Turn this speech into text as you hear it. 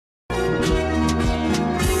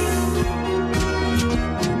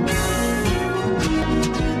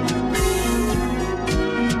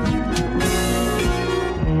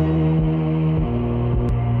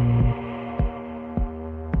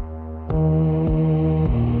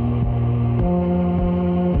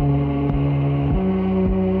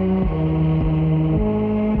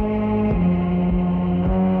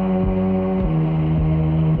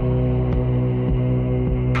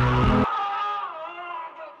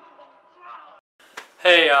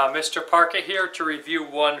Hey, Mrparka here to review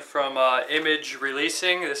one from Image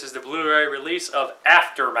Releasing. This is the Blu-ray release of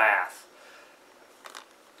Aftermath.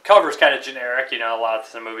 Cover's kind of generic, you know, a lot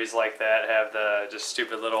of the movies like that have the just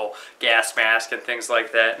stupid little gas mask and things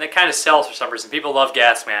like that. And it kind of sells for some reason. People love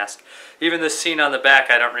gas mask. Even this scene on the back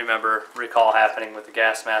I don't recall happening with the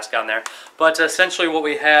gas mask on there. But essentially what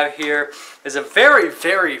we have here is a very,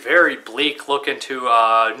 very, very bleak look into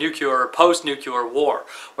post-nuclear war.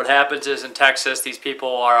 What happens is in Texas, these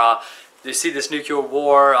people are... They see this nuclear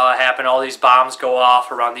war happen. All these bombs go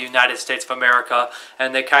off around the United States of America,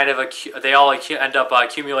 and they kind of end up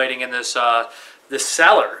accumulating in this this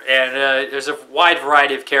cellar. And there's a wide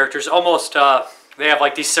variety of characters. Almost they have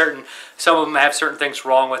like these certain. Some of them have certain things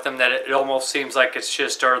wrong with them that it almost seems like it's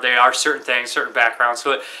just, or they are certain things, certain backgrounds.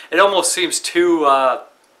 So it almost seems too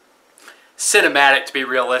cinematic to be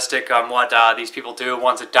realistic on what these people do.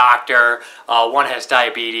 One's a doctor. One has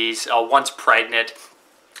diabetes. One's pregnant.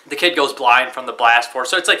 The kid goes blind from the blast force.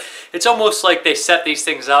 So it's almost like they set these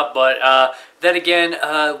things up, but then again,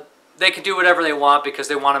 they can do whatever they want because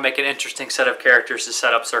they want to make an interesting set of characters to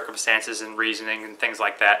set up circumstances and reasoning and things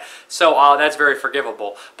like that. So that's very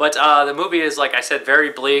forgivable. But the movie is, like I said, very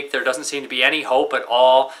bleak. There doesn't seem to be any hope at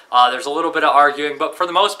all. There's a little bit of arguing, but for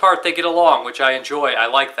the most part, they get along, which I enjoy. I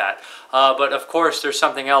like that. But of course, there's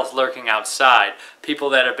something else lurking outside.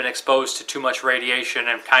 People that have been exposed to too much radiation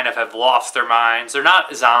and kind of have lost their minds. They're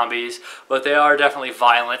not zombies, but they are definitely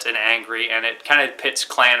violent and angry, and it kind of pits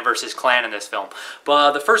clan versus clan in this film.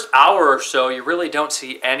 But the first hour or so, you really don't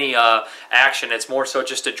see any action. It's more so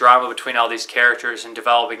just a drama between all these characters and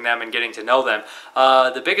developing them and getting to know them.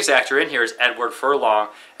 The biggest actor in here is Edward Furlong,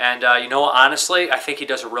 and you know, honestly, I think he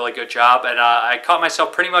does a really good job, and I caught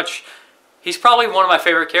myself pretty much... He's probably one of my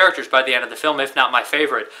favorite characters by the end of the film, if not my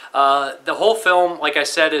favorite. The whole film, like I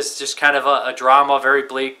said, is just kind of a drama, very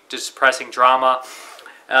bleak, depressing drama.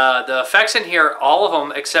 The effects in here, all of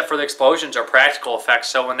them, except for the explosions, are practical effects.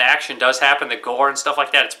 So when the action does happen, the gore and stuff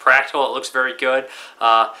like that, it's practical. It looks very good.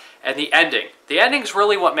 And the ending. The ending's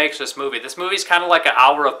really what makes this movie. This movie's kind of like an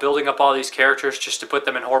hour of building up all these characters just to put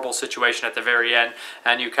them in horrible situation at the very end.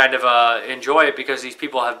 And you kind of enjoy it because these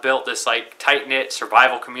people have built this like tight-knit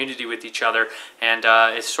survival community with each other. And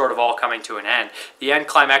it's sort of all coming to an end. The end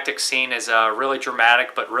climactic scene is really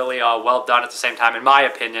dramatic but really well done at the same time, in my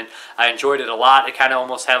opinion. I enjoyed it a lot. It kind of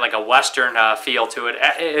almost had like a Western feel to it,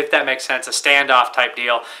 if that makes sense. A standoff type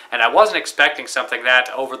deal. And I wasn't expecting something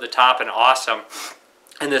that over the top and awesome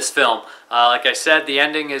in this film. Like I said, the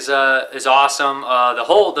ending is awesome.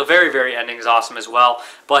 The very, very ending is awesome as well.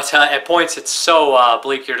 But at points it's so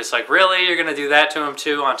bleak. You're just like, really? You're gonna do that to him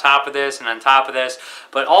too, on top of this and on top of this?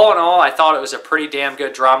 But all in all, I thought it was a pretty damn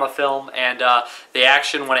good drama film. And the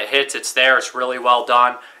action, when it hits, it's there. It's really well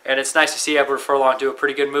done. And it's nice to see Edward Furlong do a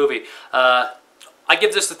pretty good movie. I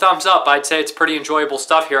give this a thumbs up. I'd say it's pretty enjoyable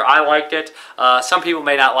stuff here. I liked it. Some people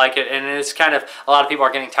may not like it, and it's kind of, a lot of people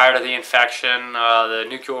are getting tired of the infection, the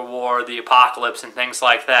nuclear war, the apocalypse, and things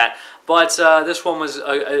like that. But this one was,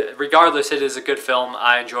 regardless, it is a good film.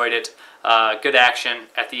 I enjoyed it. Good action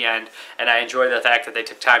at the end, and I enjoy the fact that they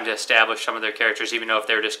took time to establish some of their characters, even though if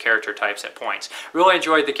they're just character types at points. Really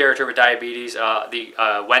enjoyed the character with diabetes,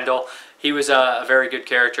 Wendell. He was a very good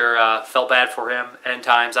character. Felt bad for him at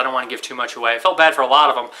times. I don't want to give too much away. Felt bad for a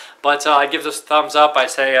lot of them, but I'd give this a thumbs up. I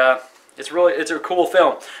say it's a cool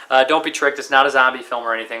film. Don't be tricked. It's not a zombie film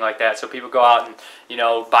or anything like that. So people go out and, you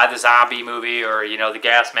know, buy the zombie movie or, you know, the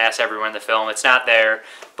gas mask everywhere in the film. It's not there.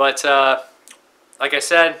 But like I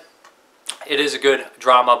said, it is a good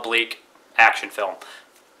drama, bleak action film.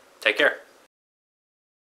 Take care.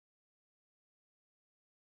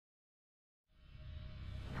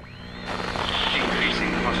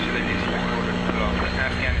 Increasing hostilities reported along the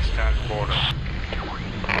Afghanistan border.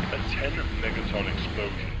 A 10 megaton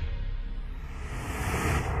explosion.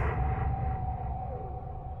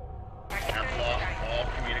 Have lost all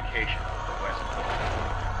communication with the West Coast.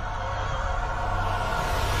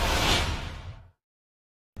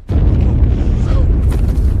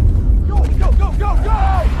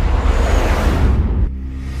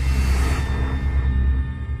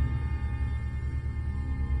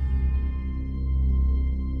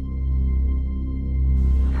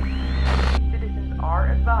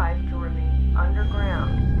 To remain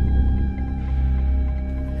underground.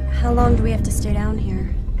 How long do we have to stay down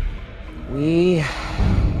here? We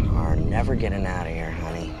are never getting out of here,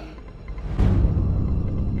 honey.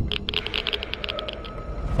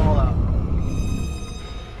 Fallout.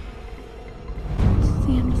 It's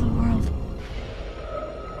the end of the world.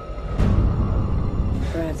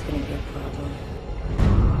 Brad's gonna be a problem.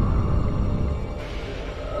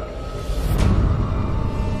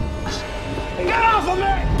 Get off of me!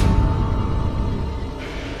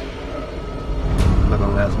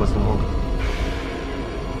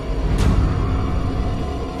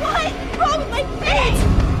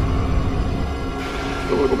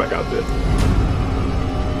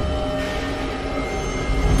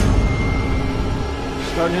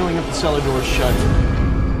 Start nailing up the cellar doors shut.